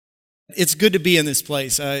It's good to be in this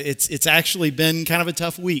place. It's actually been kind of a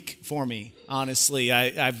tough week for me, honestly.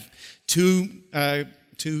 I've two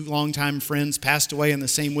longtime friends passed away in the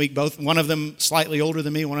same week. One of them slightly older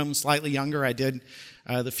than me, one of them slightly younger. I did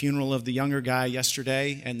the funeral of the younger guy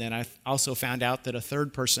yesterday, and then I also found out that a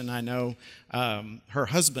third person I know, her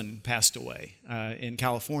husband passed away in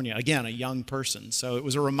California. Again, a young person. So it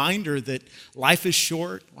was a reminder that life is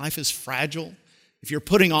short, life is fragile. If you're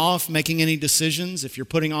putting off making any decisions, if you're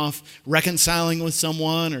putting off reconciling with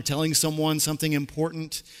someone or telling someone something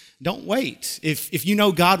important, don't wait. If you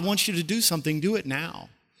know God wants you to do something, do it now.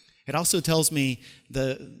 It also tells me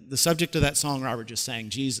the subject of that song Robert just sang,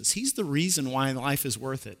 Jesus. He's the reason why life is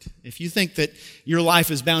worth it. If you think that your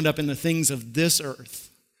life is bound up in the things of this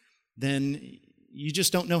earth, then you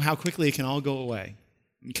just don't know how quickly it can all go away.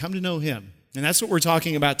 You come to know Him. And that's what we're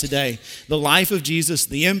talking about today. The life of Jesus,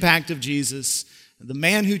 the impact of Jesus, the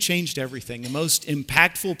man who changed everything, the most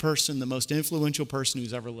impactful person, the most influential person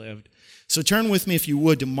who's ever lived. So turn with me, if you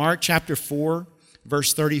would, to Mark chapter 4,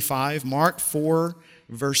 verse 35. Mark 4,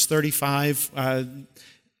 verse 35.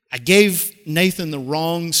 I gave Nathan the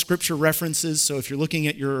wrong scripture references, so if you're looking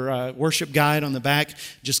at your worship guide on the back,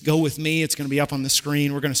 just go with me. It's going to be up on the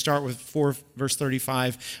screen. We're going to start with 4, verse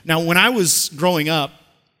 35. Now, when I was growing up,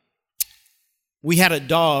 we had a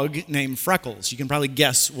dog named Freckles. You can probably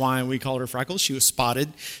guess why we called her Freckles. She was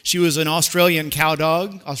spotted. She was an Australian cow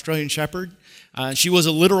dog, Australian Shepherd. She was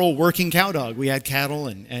a literal working cow dog. We had cattle,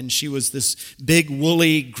 and she was this big,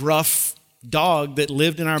 woolly, gruff dog that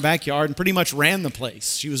lived in our backyard and pretty much ran the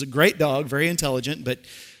place. She was a great dog, very intelligent, but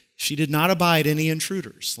she did not abide any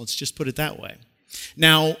intruders. Let's just put it that way.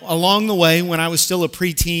 Now, along the way, when I was still a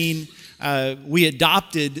preteen, we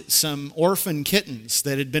adopted some orphan kittens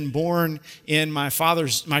that had been born in my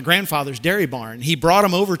grandfather's dairy barn. He brought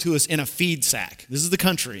them over to us in a feed sack. This is the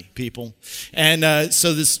country, people. And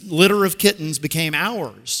so this litter of kittens became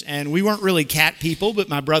ours. And we weren't really cat people, but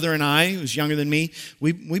my brother and I, who's younger than me,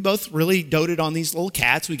 we both really doted on these little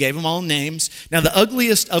cats. We gave them all names. Now, the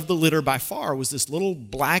ugliest of the litter by far was this little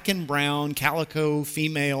black and brown calico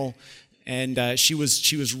female. And she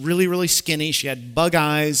was really, really skinny. She had bug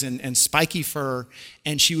eyes and spiky fur.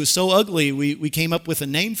 And she was so ugly, we came up with a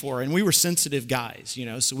name for her. And we were sensitive guys,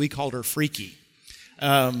 so we called her Freaky.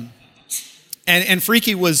 And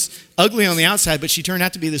Freaky was ugly on the outside, but she turned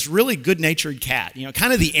out to be this really good-natured cat.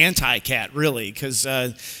 Kind of the anti-cat, really, because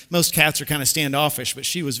most cats are kind of standoffish. But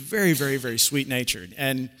she was very, very, very sweet-natured.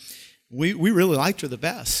 And we really liked her the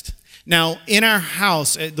best. Now, in our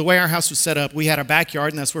house, the way our house was set up, we had a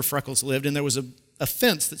backyard, and that's where Freckles lived, and there was a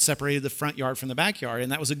fence that separated the front yard from the backyard,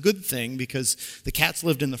 and that was a good thing because the cats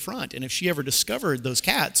lived in the front, and if she ever discovered those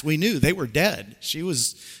cats, we knew they were dead. She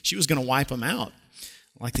was going to wipe them out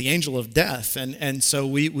like the angel of death, and so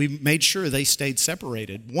we made sure they stayed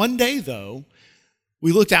separated. One day, though,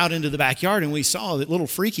 we looked out into the backyard and we saw that little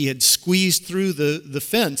Freaky had squeezed through the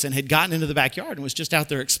fence and had gotten into the backyard and was just out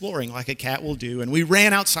there exploring like a cat will do. And we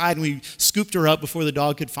ran outside and we scooped her up before the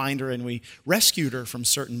dog could find her and we rescued her from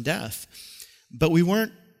certain death. But we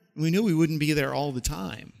knew we wouldn't be there all the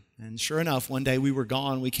time. And sure enough, one day we were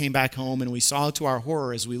gone. We came back home and we saw to our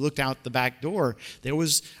horror as we looked out the back door, there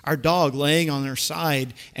was our dog laying on her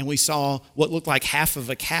side and we saw what looked like half of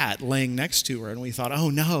a cat laying next to her. And we thought, oh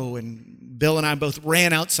no. And Bill and I both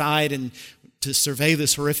ran outside and to survey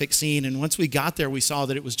this horrific scene. And once we got there, we saw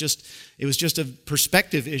that it was just a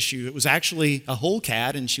perspective issue. It was actually a whole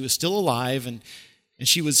cat and she was still alive and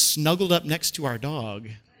she was snuggled up next to our dog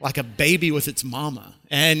like a baby with its mama.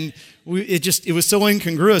 And it was so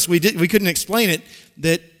incongruous. We couldn't explain it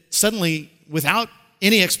that suddenly, without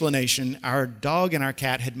any explanation, our dog and our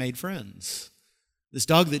cat had made friends. This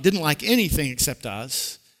dog that didn't like anything except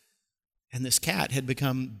us, and this cat had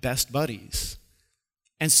become best buddies.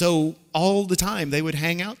 And so all the time they would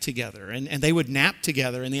hang out together and they would nap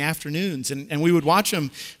together in the afternoons and we would watch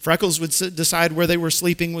them. Freckles would decide where they were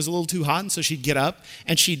sleeping was a little too hot, and so she'd get up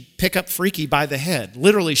and she'd pick up Freaky by the head.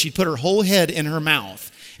 Literally, she'd put her whole head in her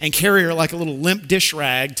mouth and carry her like a little limp dish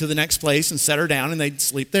rag to the next place and set her down, and they'd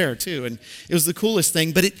sleep there too. And it was the coolest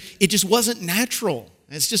thing, but it just wasn't natural.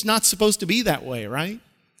 It's just not supposed to be that way, right?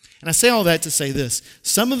 And I say all that to say this.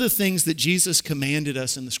 Some of the things that Jesus commanded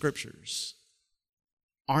us in the Scriptures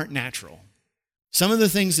aren't natural. Some of the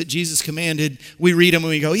things that Jesus commanded, we read them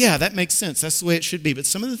and we go, yeah, that makes sense. That's the way it should be. But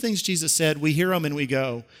some of the things Jesus said, we hear them and we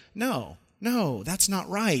go, no, that's not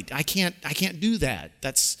right. I can't do that.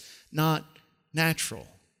 That's not natural.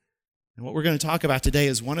 And what we're going to talk about today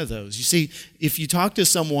is one of those. You see, if you talk to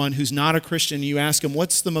someone who's not a Christian, you ask them,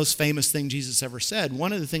 what's the most famous thing Jesus ever said?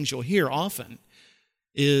 One of the things you'll hear often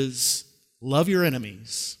is, love your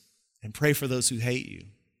enemies and pray for those who hate you.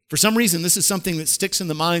 For some reason, this is something that sticks in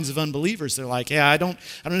the minds of unbelievers. They're like, yeah, I don't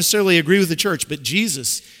necessarily agree with the church, but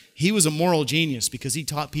Jesus, he was a moral genius because he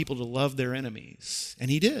taught people to love their enemies.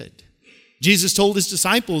 And he did. Jesus told his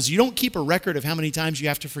disciples, you don't keep a record of how many times you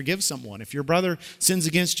have to forgive someone. If your brother sins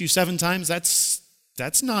against you 7 times,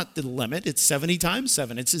 that's not the limit. It's 70 times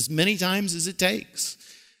 7. It's as many times as it takes.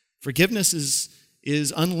 Forgiveness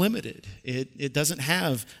is unlimited. It doesn't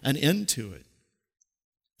have an end to it.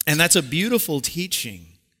 And that's a beautiful teaching.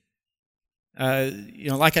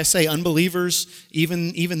 Like I say, unbelievers,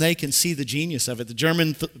 even they can see the genius of it. The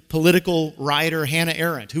German political writer Hannah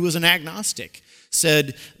Arendt, who was an agnostic,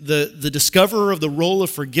 said the discoverer of the role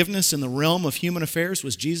of forgiveness in the realm of human affairs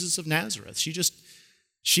was Jesus of Nazareth.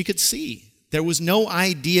 She could see there was no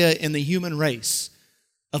idea in the human race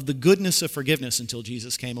of the goodness of forgiveness until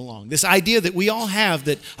Jesus came along. This idea that we all have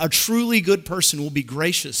that a truly good person will be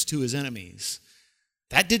gracious to his enemies.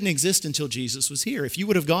 That didn't exist until Jesus was here. If you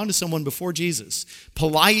would have gone to someone before Jesus,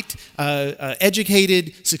 polite,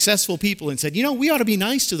 educated, successful people, and said, we ought to be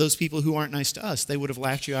nice to those people who aren't nice to us, they would have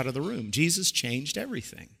laughed you out of the room. Jesus changed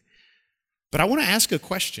everything. But I want to ask a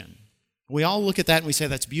question. We all look at that and we say,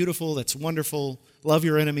 that's beautiful, that's wonderful, love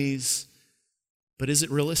your enemies. But is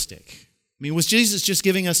it realistic? Was Jesus just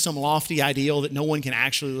giving us some lofty ideal that no one can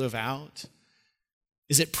actually live out?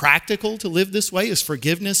 Is it practical to live this way? Is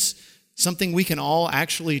forgiveness something we can all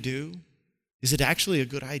actually do? Is it actually a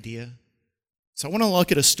good idea? So I want to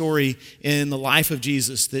look at a story in the life of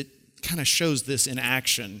Jesus that kind of shows this in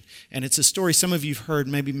action. And it's a story some of you have heard,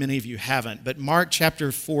 maybe many of you haven't. But Mark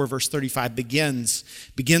chapter 4, verse 35 begins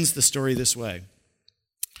the story this way.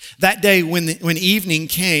 That day when evening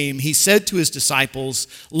came, he said to his disciples,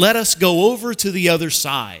 let us go over to the other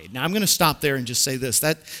side. Now I'm going to stop there and just say this.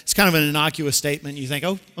 That's kind of an innocuous statement. You think,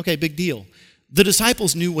 oh, okay, big deal. The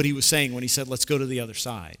disciples knew what he was saying when he said, let's go to the other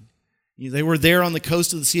side. They were there on the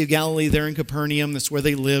coast of the Sea of Galilee, there in Capernaum. That's where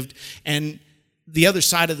they lived. And the other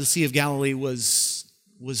side of the Sea of Galilee was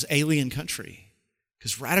alien country.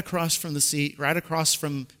 Because right across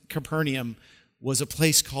from Capernaum was a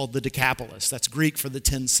place called the Decapolis. That's Greek for the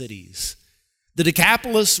 10 cities. The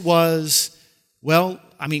Decapolis was,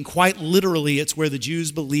 quite literally, it's where the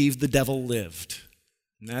Jews believed the devil lived.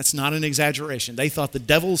 And that's not an exaggeration. They thought the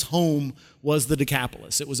devil's home was the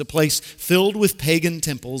Decapolis. It was a place filled with pagan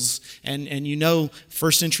temples. And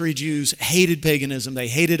first century Jews hated paganism. They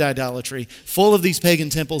hated idolatry, full of these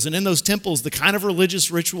pagan temples. And in those temples, the kind of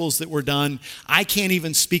religious rituals that were done, I can't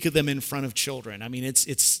even speak of them in front of children.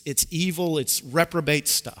 It's evil. It's reprobate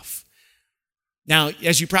stuff. Now,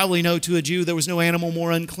 as you probably know, to a Jew, there was no animal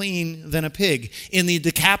more unclean than a pig. In the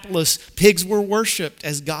Decapolis, pigs were worshipped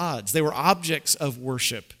as gods. They were objects of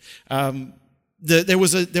worship. There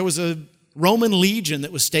was a Roman legion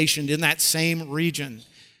that was stationed in that same region.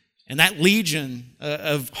 And that legion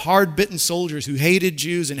of hard-bitten soldiers who hated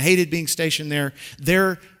Jews and hated being stationed there,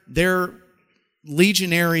 their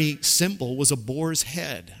legionary symbol was a boar's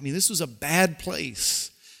head. This was a bad place.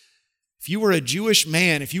 If you were a Jewish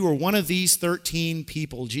man, if you were one of these 13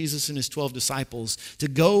 people, Jesus and his 12 disciples, to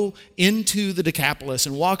go into the Decapolis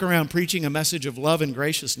and walk around preaching a message of love and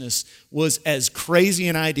graciousness was as crazy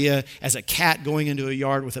an idea as a cat going into a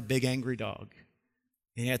yard with a big angry dog.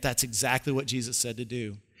 And yet that's exactly what Jesus said to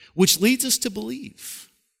do, which leads us to believe.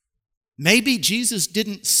 Maybe Jesus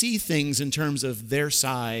didn't see things in terms of their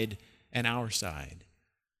side and our side.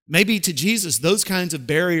 Maybe to Jesus, those kinds of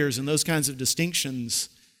barriers and those kinds of distinctions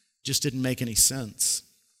just didn't make any sense.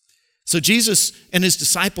 So Jesus and his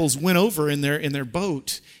disciples went over in their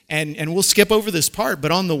boat, and we'll skip over this part,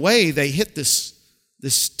 but on the way they hit this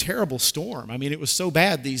terrible storm. It was so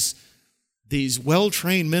bad these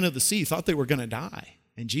well-trained men of the sea thought they were going to die,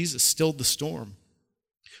 and Jesus stilled the storm.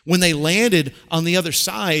 When they landed on the other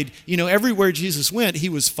side, everywhere Jesus went, he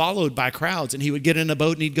was followed by crowds, and he would get in a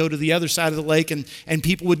boat and he'd go to the other side of the lake, and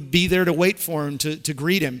people would be there to wait for him, to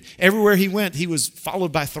greet him. Everywhere he went, he was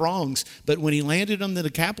followed by throngs. But when he landed on the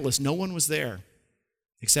Decapolis, no one was there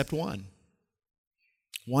except one.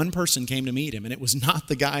 One person came to meet him, and it was not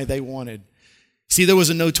the guy they wanted. See, there was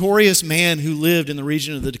a notorious man who lived in the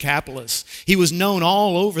region of the Decapolis. He was known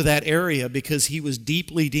all over that area because he was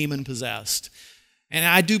deeply demon-possessed. And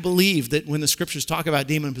I do believe that when the scriptures talk about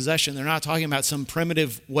demon possession, they're not talking about some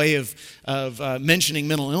primitive way of mentioning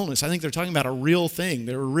mental illness. I think they're talking about a real thing.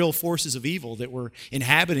 There were real forces of evil that were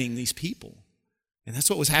inhabiting these people. And that's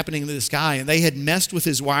what was happening to this guy. And they had messed with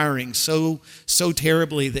his wiring so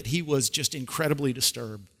terribly that he was just incredibly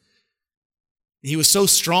disturbed. He was so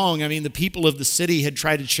strong. The people of the city had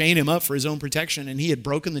tried to chain him up for his own protection, and he had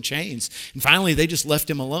broken the chains. And finally, they just left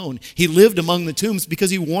him alone. He lived among the tombs because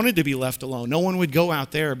he wanted to be left alone. No one would go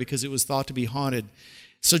out there because it was thought to be haunted.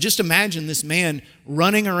 So just imagine this man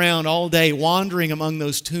running around all day, wandering among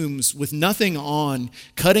those tombs with nothing on,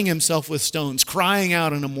 cutting himself with stones, crying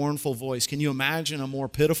out in a mournful voice. Can you imagine a more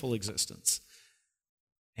pitiful existence?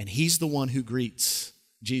 And he's the one who greets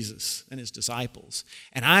Jesus and his disciples.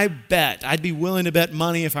 And I'd be willing to bet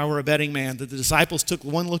money if I were a betting man, that the disciples took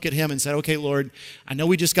one look at him and said, okay, Lord, I know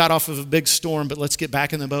we just got off of a big storm, but let's get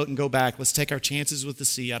back in the boat and go back. Let's take our chances with the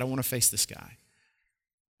sea. I don't want to face this guy.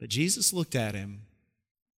 But Jesus looked at him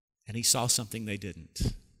and he saw something they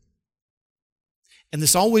didn't. And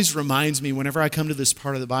this always reminds me, whenever I come to this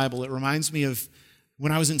part of the Bible, it reminds me of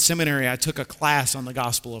when I was in seminary. I took a class on the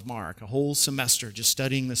Gospel of Mark, a whole semester just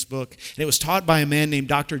studying this book. And it was taught by a man named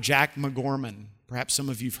Dr. Jack McGorman. Perhaps some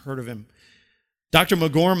of you have heard of him. Dr.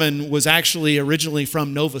 McGorman was actually originally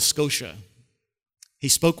from Nova Scotia. He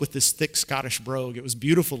spoke with this thick Scottish brogue. It was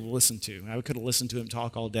beautiful to listen to. I could have listened to him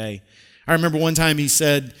talk all day. I remember one time he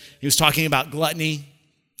was talking about gluttony.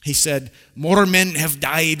 He said, more men have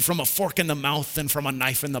died from a fork in the mouth than from a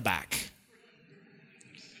knife in the back.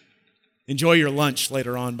 Enjoy your lunch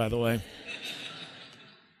later on, by the way.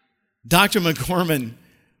 Dr. McGorman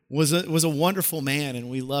was a wonderful man, and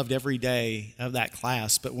we loved every day of that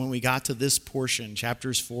class. But when we got to this portion,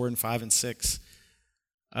 chapters 4 and 5 and 6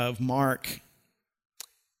 of Mark,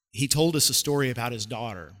 he told us a story about his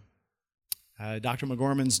daughter. Dr.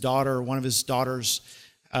 McGorman's daughter, one of his daughters,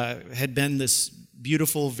 had been this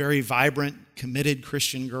beautiful, very vibrant, committed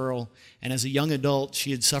Christian girl. And as a young adult,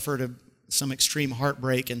 she had suffered some extreme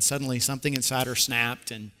heartbreak, and suddenly something inside her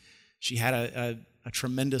snapped, and she had a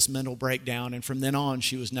tremendous mental breakdown. And from then on,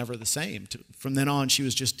 she was never the same. From then on, she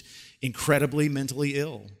was just incredibly mentally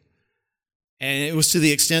ill. And it was to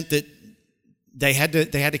the extent that they had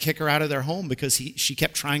to kick her out of their home because she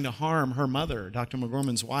kept trying to harm her mother, Dr.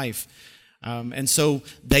 McGorman's wife. And so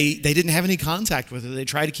they didn't have any contact with her. They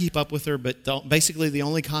tried to keep up with her, but basically the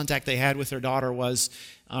only contact they had with their daughter was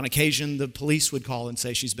on occasion the police would call and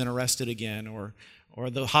say she's been arrested again, or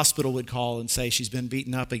the hospital would call and say she's been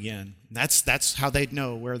beaten up again. That's how they'd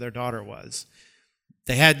know where their daughter was.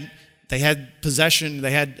 They had possession,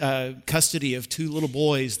 they had custody of 2 little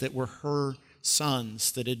boys that were her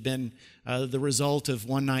sons that had been the result of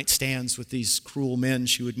one-night stands with these cruel men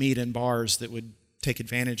she would meet in bars that would take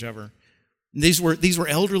advantage of her. These were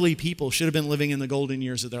elderly people, should have been living in the golden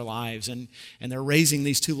years of their lives, and they're raising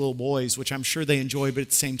these 2 little boys, which I'm sure they enjoy, but at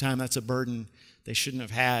the same time, that's a burden they shouldn't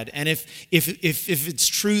have had. And if it's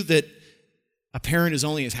true that a parent is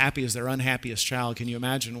only as happy as their unhappiest child, can you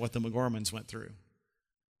imagine what the McGormans went through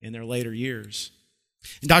in their later years?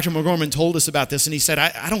 And Dr. McGorman told us about this, and he said,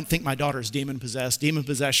 I don't think my daughter's demon-possessed. Demon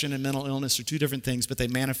possession and mental illness are 2 different things, but they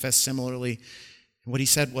manifest similarly. And what he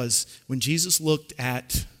said was, when Jesus looked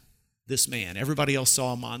at this man, everybody else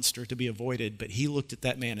saw a monster to be avoided, but he looked at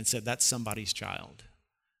that man and said, that's somebody's child.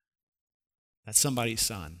 That's somebody's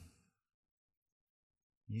son.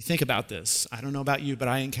 You think about this. I don't know about you, but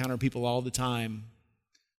I encounter people all the time.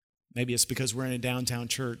 Maybe it's because we're in a downtown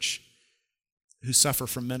church who suffer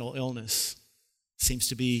from mental illness. Seems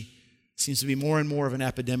to be more and more of an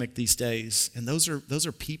epidemic these days. And those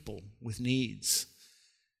are people with needs.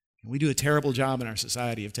 And we do a terrible job in our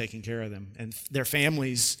society of taking care of them. And their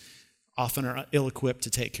families often are ill-equipped to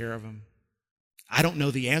take care of them. I don't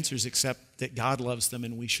know the answers except that God loves them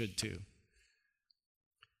and we should too.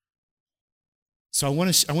 So I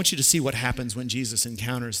want you to see what happens when Jesus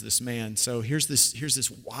encounters this man. So here's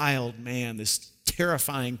this wild man, this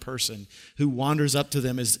terrifying person who wanders up to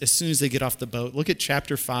them as soon as they get off the boat. Look at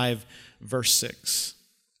chapter 5, verse 6.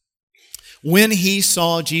 When he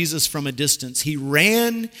saw Jesus from a distance, he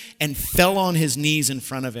ran and fell on his knees in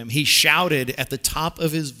front of him. He shouted at the top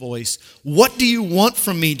of his voice, "What do you want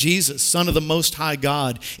from me, Jesus, Son of the Most High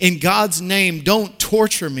God? In God's name, don't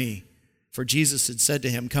torture me." For Jesus had said to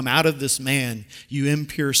him, "Come out of this man, you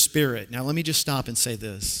impure spirit." Now let me just stop and say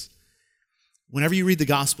this. Whenever you read the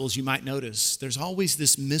Gospels, you might notice there's always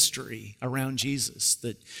this mystery around Jesus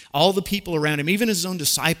that all the people around him, even his own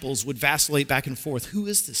disciples, would vacillate back and forth. Who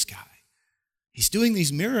is this guy? He's doing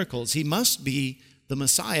these miracles. He must be the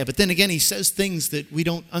Messiah. But then again, he says things that we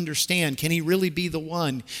don't understand. Can he really be the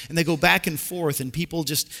one? And they go back and forth, and people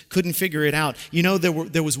just couldn't figure it out. You know,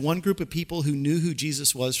 there was one group of people who knew who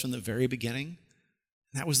Jesus was from the very beginning.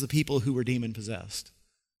 And that was the people who were demon-possessed.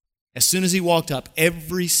 As soon as he walked up,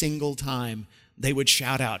 every single time, they would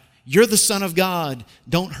shout out, "You're the Son of God.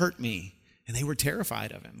 Don't hurt me." And they were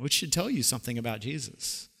terrified of him, which should tell you something about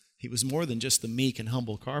Jesus. He was more than just the meek and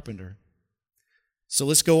humble carpenter. So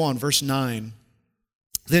let's go on, verse 9.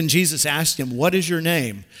 Then Jesus asked him, "What is your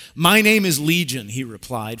name?" "My name is Legion," he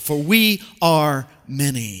replied, "for we are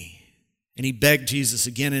many." And he begged Jesus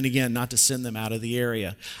again and again not to send them out of the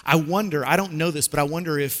area. I wonder, I don't know this, but I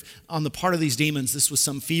wonder if on the part of these demons, this was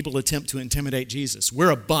some feeble attempt to intimidate Jesus.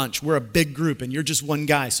 We're a bunch, we're a big group, and you're just one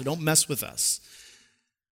guy, so don't mess with us.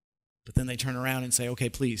 But then they turn around and say, okay,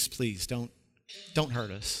 please, don't hurt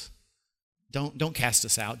us. Don't cast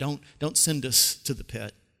us out. Don't send us to the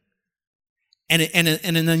pit. And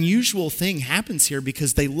an unusual thing happens here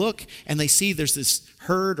because they look and they see there's this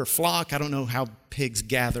herd or flock. I don't know how pigs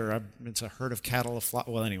gather. It's a herd of cattle, a flock.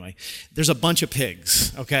 Well, anyway, there's a bunch of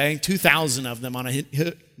pigs, okay? 2,000 of them on a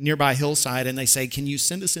nearby hillside, and they say, can you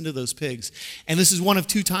send us into those pigs? And this is one of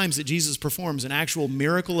two times that Jesus performs an actual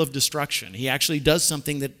miracle of destruction. He actually does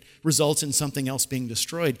something that results in something else being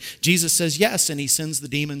destroyed. Jesus says yes, and he sends the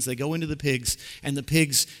demons. They go into the pigs, and the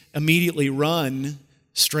pigs immediately run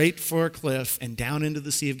straight for a cliff and down into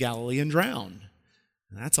the Sea of Galilee and drown.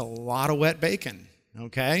 That's a lot of wet bacon,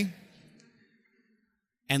 okay?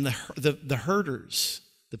 And the herders,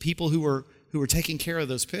 the people who were taking care of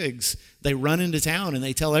those pigs, they run into town and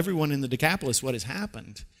they tell everyone in the Decapolis what has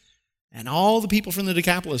happened. And all the people from the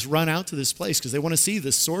Decapolis run out to this place because they want to see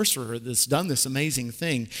this sorcerer that's done this amazing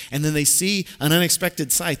thing. And then they see an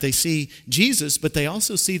unexpected sight. They see Jesus, but they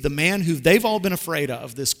also see the man who they've all been afraid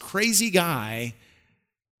of, this crazy guy,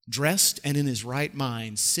 dressed and in his right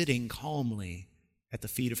mind, sitting calmly at the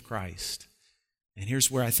feet of Christ. And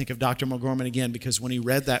here's where I think of Dr. O'Gorman again, because when he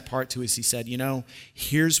read that part to us, he said,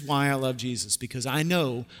 here's why I love Jesus, because I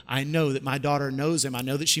know that my daughter knows him. I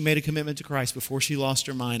know that she made a commitment to Christ before she lost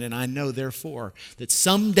her mind, and I know, therefore, that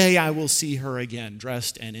someday I will see her again,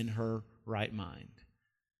 dressed and in her right mind.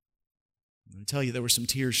 I'm going to tell you, there were some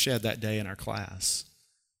tears shed that day in our class.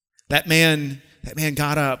 That man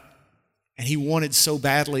got up, and he wanted so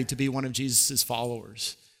badly to be one of Jesus'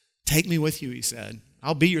 followers. Take me with you, he said.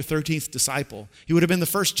 I'll be your 13th disciple. He would have been the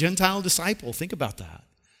first Gentile disciple. Think about that.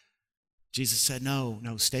 Jesus said, no,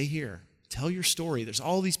 stay here. Tell your story. There's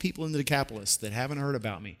all these people in the Decapolis that haven't heard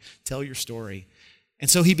about me. Tell your story. And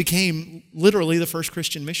so he became literally the first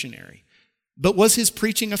Christian missionary. But was his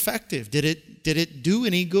preaching effective? Did it do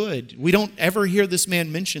any good? We don't ever hear this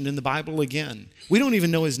man mentioned in the Bible again. We don't even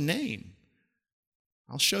know his name.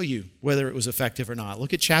 I'll show you whether it was effective or not.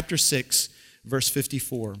 Look at chapter 6, verse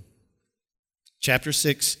 54. Chapter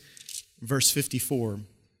 6, verse 54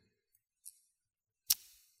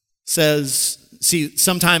 says,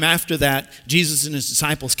 sometime after that, Jesus and his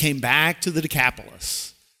disciples came back to the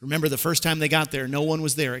Decapolis. Remember, the first time they got there, no one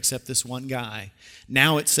was there except this one guy.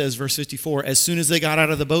 Now it says, verse 54, as soon as they got out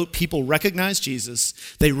of the boat, people recognized Jesus.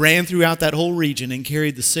 They ran throughout that whole region and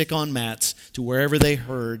carried the sick on mats to wherever they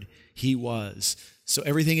heard he was. So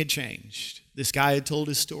everything had changed. This guy had told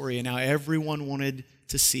his story, and now everyone wanted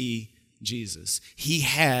to see Jesus. He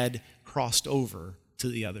had crossed over to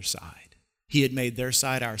the other side. He had made their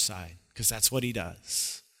side our side, because that's what he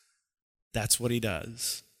does. That's what he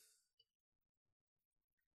does.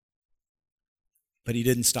 But he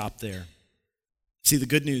didn't stop there. See, the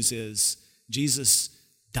good news is Jesus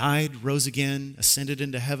died, rose again, ascended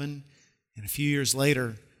into heaven, and a few years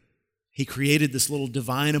later, he created this little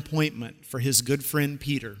divine appointment for his good friend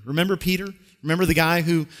Peter. Remember Peter? Remember the guy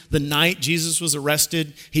who, the night Jesus was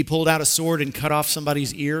arrested, he pulled out a sword and cut off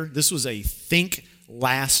somebody's ear? This was a think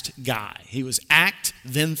last guy. He was act,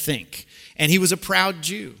 then think. And he was a proud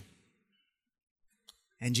Jew.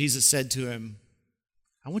 And Jesus said to him,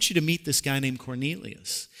 I want you to meet this guy named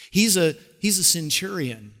Cornelius. He's a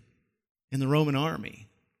centurion in the Roman army.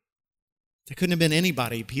 There couldn't have been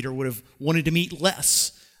anybody Peter would have wanted to meet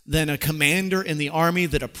less than a commander in the army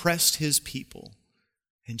that oppressed his people.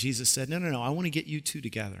 And Jesus said, no, I want to get you two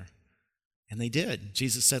together. And they did.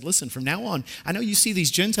 Jesus said, listen, from now on, I know you see these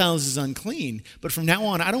Gentiles as unclean, but from now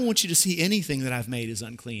on, I don't want you to see anything that I've made as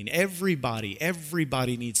unclean. Everybody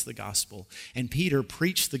needs the gospel. And Peter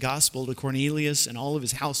preached the gospel to Cornelius and all of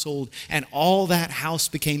his household, and all that house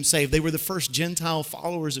became saved. They were the first Gentile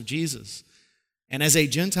followers of Jesus. And as a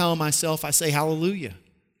Gentile myself, I say hallelujah,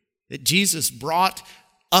 that Jesus brought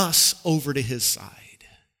us over to his side.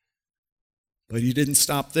 But he didn't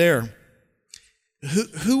stop there.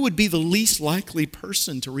 Who would be the least likely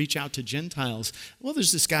person to reach out to Gentiles? Well,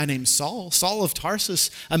 there's this guy named Saul of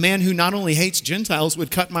Tarsus, a man who not only hates Gentiles, would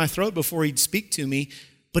cut my throat before he'd speak to me,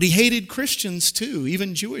 but he hated Christians too,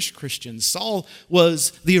 even Jewish Christians. Saul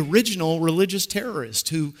was the original religious terrorist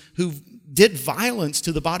who did violence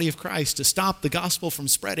to the body of Christ to stop the gospel from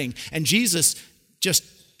spreading. And Jesus just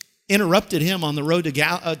interrupted him on the road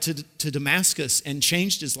to Damascus and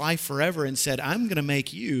changed his life forever and said, I'm going to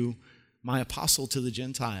make you my apostle to the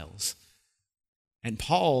Gentiles. And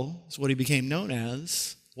Paul is what he became known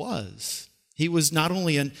as, He was not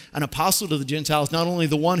only an apostle to the Gentiles, not only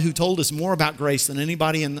the one who told us more about grace than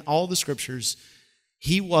anybody in all the scriptures,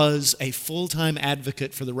 he was a full-time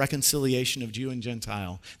advocate for the reconciliation of Jew and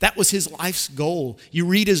Gentile. That was his life's goal. You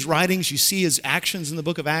read his writings, you see his actions in the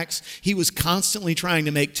book of Acts. He was constantly trying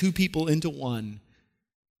to make two people into one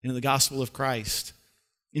in the gospel of Christ.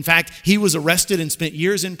 In fact, he was arrested and spent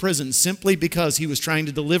years in prison simply because he was trying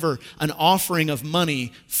to deliver an offering of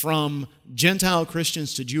money from Gentile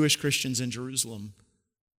Christians to Jewish Christians in Jerusalem.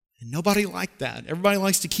 And nobody liked that. Everybody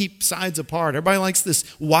likes to keep sides apart. Everybody likes this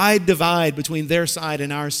wide divide between their side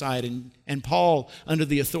and our side. And Paul, under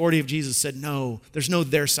the authority of Jesus, said, no, there's no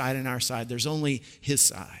their side and our side. There's only his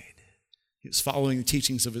side. He was following the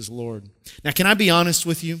teachings of his Lord. Now, can I be honest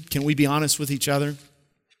with you? Can we be honest with each other?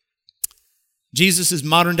 Jesus'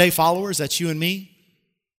 modern day followers, that's you and me,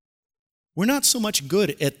 we're not so much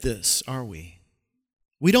good at this, are we?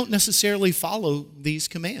 We don't necessarily follow these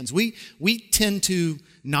commands. We tend to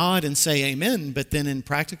nod and say amen, but then in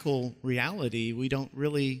practical reality, we don't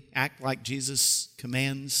really act like Jesus'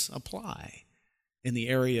 commands apply in the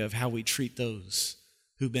area of how we treat those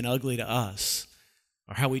who've been ugly to us,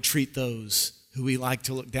 or how we treat those who we like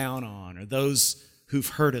to look down on, or those who've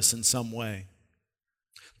hurt us in some way.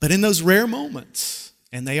 But in those rare moments,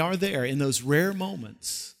 and they are there, in those rare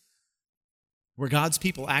moments where God's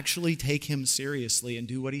people actually take him seriously and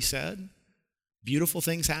do what he said, beautiful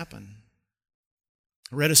things happen.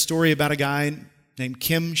 I read a story about a guy named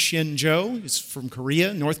Kim Shin-jo. He's from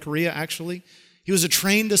Korea, North Korea actually. He was a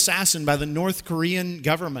trained assassin by the North Korean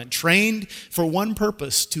government, trained for one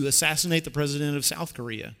purpose, to assassinate the president of South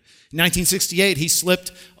Korea. In 1968, he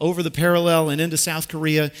slipped over the parallel and into South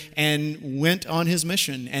Korea and went on his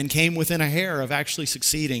mission and came within a hair of actually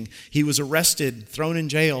succeeding. He was arrested, thrown in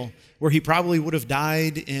jail, where he probably would have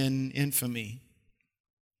died in infamy.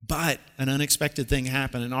 But an unexpected thing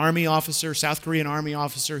happened. An army officer, South Korean army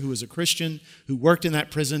officer who was a Christian, who worked in that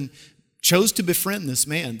prison, chose to befriend this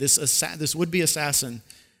man, this would-be assassin,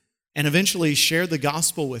 and eventually shared the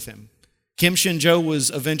gospel with him. Kim Shin-jo was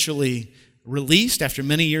eventually released after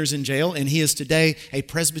many years in jail, and he is today a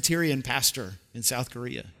Presbyterian pastor in South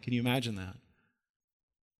Korea. Can you imagine that?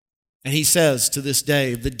 And he says to this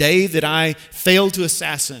day, the day that I failed to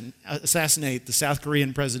assassinate the South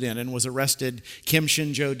Korean president and was arrested, Kim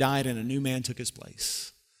Shin-jo died and a new man took his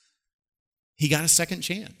place. He got a second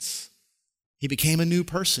chance. He became a new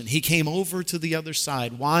person. He came over to the other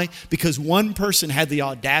side. Why? Because one person had the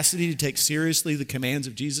audacity to take seriously the commands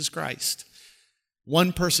of Jesus Christ.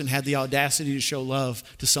 One person had the audacity to show love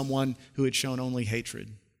to someone who had shown only hatred.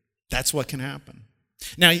 That's what can happen.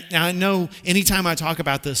 Now I know anytime I talk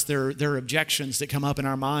about this, there are objections that come up in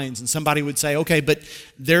our minds, and somebody would say, okay, but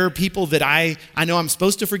there are people that I know I'm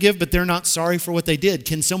supposed to forgive, but they're not sorry for what they did.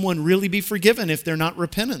 Can someone really be forgiven if they're not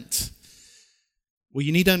repentant? Well,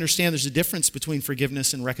 you need to understand there's a difference between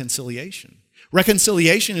forgiveness and reconciliation.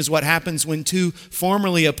 Reconciliation is what happens when two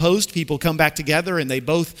formerly opposed people come back together and they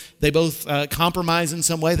both compromise in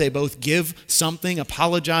some way. They both give something,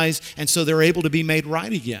 apologize, and so they're able to be made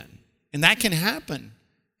right again. And that can happen,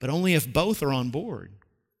 but only if both are on board.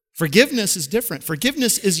 Forgiveness is different.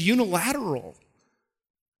 Forgiveness is unilateral.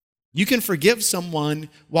 You can forgive someone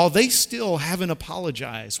while they still haven't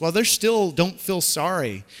apologized, while they still don't feel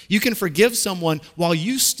sorry. You can forgive someone while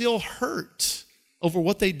you still hurt over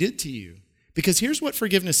what they did to you. Because here's what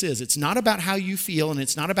forgiveness is. It's not about how you feel and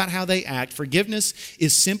it's not about how they act. Forgiveness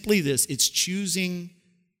is simply this. It's choosing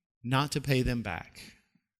not to pay them back.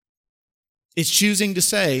 It's choosing to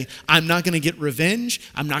say, I'm not going to get revenge.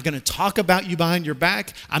 I'm not going to talk about you behind your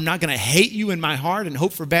back. I'm not going to hate you in my heart and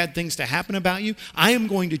hope for bad things to happen about you. I am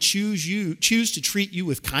going to choose to treat you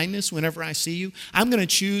with kindness whenever I see you. I'm going to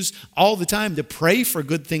choose all the time to pray for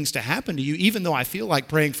good things to happen to you, even though I feel like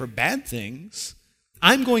praying for bad things.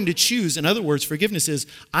 I'm going to choose, in other words, forgiveness is,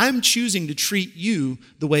 I'm choosing to treat you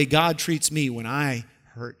the way God treats me when I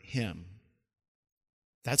hurt him.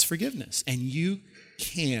 That's forgiveness. And you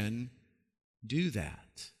can do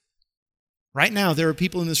that. Right now, there are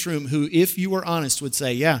people in this room who, if you were honest, would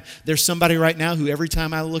say, yeah, there's somebody right now who every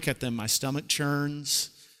time I look at them, my stomach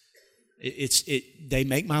churns. They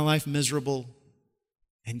make my life miserable.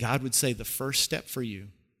 And God would say, the first step for you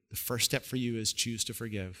is choose to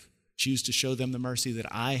forgive. Choose to show them the mercy that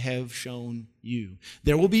I have shown you.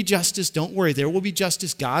 There will be justice. Don't worry. There will be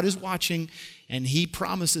justice. God is watching, and he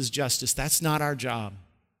promises justice. That's not our job.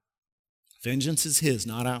 Vengeance is his,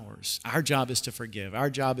 not ours. Our job is to forgive. Our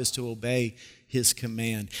job is to obey his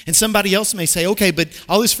command. And somebody else may say, okay, but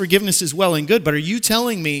all this forgiveness is well and good, but are you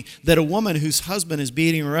telling me that a woman whose husband is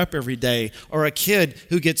beating her up every day, or a kid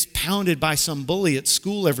who gets pounded by some bully at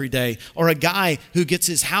school every day, or a guy who gets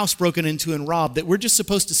his house broken into and robbed, that we're just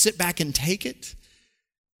supposed to sit back and take it?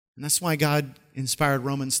 And that's why God inspired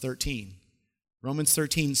Romans 13. Romans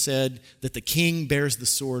 13 said that the king bears the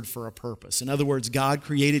sword for a purpose. In other words, God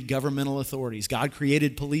created governmental authorities. God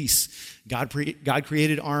created police. God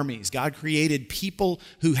created armies. God created people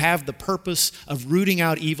who have the purpose of rooting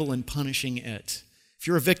out evil and punishing it. If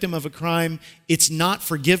you're a victim of a crime, it's not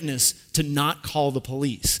forgiveness to not call the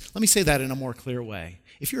police. Let me say that in a more clear way.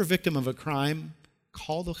 If you're a victim of a crime,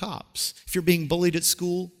 call the cops. If you're being bullied at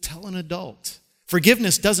school, tell an adult.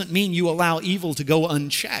 Forgiveness doesn't mean you allow evil to go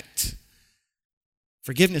unchecked.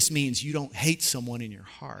 Forgiveness means you don't hate someone in your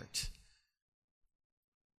heart.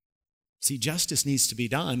 See, justice needs to be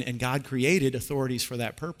done, and God created authorities for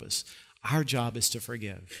that purpose. Our job is to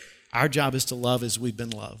forgive. Our job is to love as we've been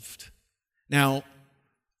loved. Now,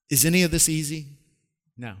 is any of this easy?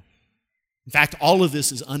 No. In fact, all of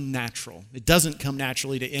this is unnatural. It doesn't come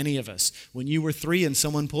naturally to any of us. When you were 3 and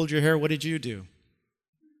someone pulled your hair, what did you do?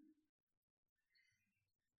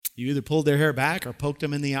 You either pulled their hair back or poked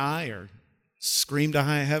them in the eye or screamed to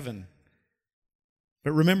high heaven.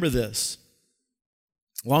 But remember this.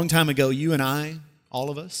 A long time ago, you and I,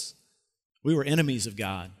 all of us, we were enemies of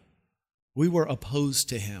God. We were opposed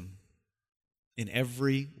to him in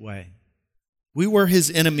every way. We were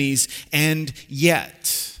his enemies, and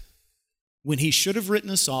yet, when he should have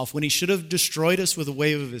written us off, when he should have destroyed us with a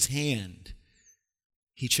wave of his hand,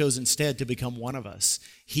 he chose instead to become one of us.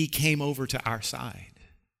 He came over to our side.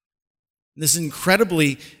 This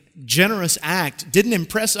incredibly generous act didn't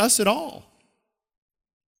impress us at all.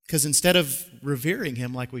 Because instead of revering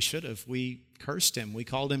him like we should have, we cursed him, we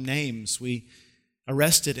called him names, we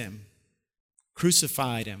arrested him,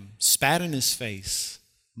 crucified him, spat in his face,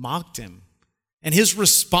 mocked him. And his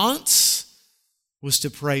response was to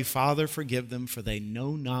pray, Father, forgive them, for they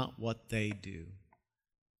know not what they do.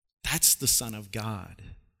 That's the Son of God.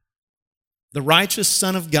 The righteous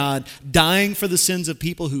Son of God dying for the sins of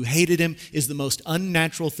people who hated him is the most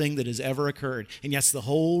unnatural thing that has ever occurred. And that's the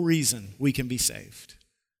whole reason we can be saved.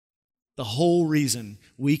 The whole reason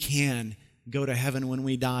we can go to heaven when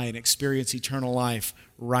we die and experience eternal life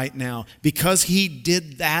right now. Because he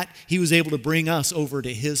did that, he was able to bring us over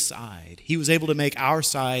to his side. He was able to make our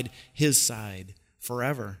side his side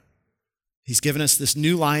forever. He's given us this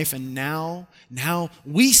new life, and now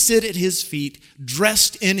we sit at his feet,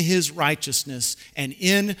 dressed in his righteousness and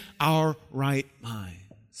in our right mind.